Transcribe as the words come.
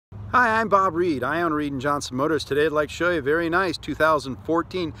Hi, I'm Bob Reed. I own Reed & Johnson Motors. Today I'd like to show you a very nice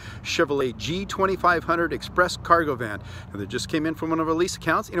 2014 Chevrolet G2500 Express Cargo Van. Now, that just came in from one of our lease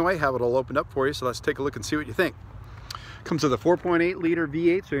accounts. Anyway, have it all opened up for you, so let's take a look and see what you think. Comes with a 4.8 liter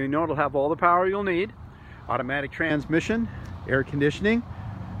V8, so you know it'll have all the power you'll need. Automatic transmission, air conditioning,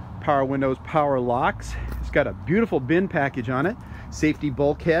 power windows, power locks. It's got a beautiful bin package on it, safety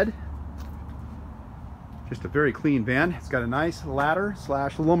bulkhead. Just a very clean van. It's got a nice ladder /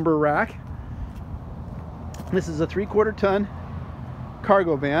 lumber rack. This is a 3/4 ton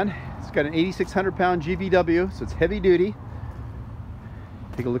cargo van. It's got an 8,600 pound GVW, so it's heavy duty.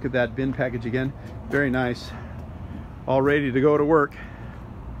 Take a look at that bin package again. Very nice. All ready to go to work.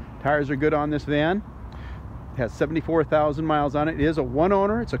 Tires are good on this van. It has 74,000 miles on it. It is a one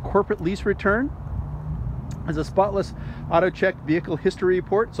owner. It's a corporate lease return. Has a spotless auto check vehicle history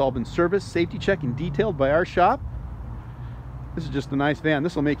report. It's all been serviced, safety checked, and detailed by our shop. This is just a nice van.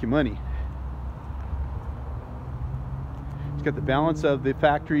 This will make you money. It's got the balance of the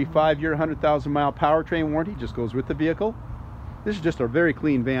factory 5-year 100,000 mile powertrain warranty. Just goes with the vehicle. This is just a very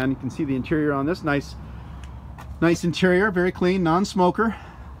clean van. You can see the interior on this. Nice interior, very clean, non-smoker.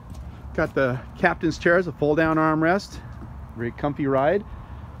 Got the captain's chairs, a fold-down armrest. Very comfy ride.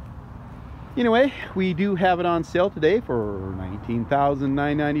 Anyway, we do have it on sale today for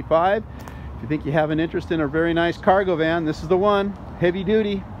 $19,995. If you think you have an interest in a very nice cargo van, this is the one. Heavy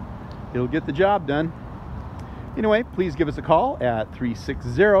duty. It'll get the job done. Anyway, please give us a call at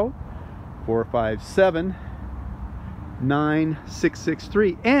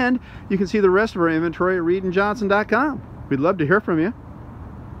 360-457-9663. And you can see the rest of our inventory at reedandjohnson.com. We'd love to hear from you.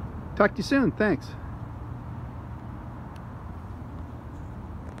 Talk to you soon. Thanks.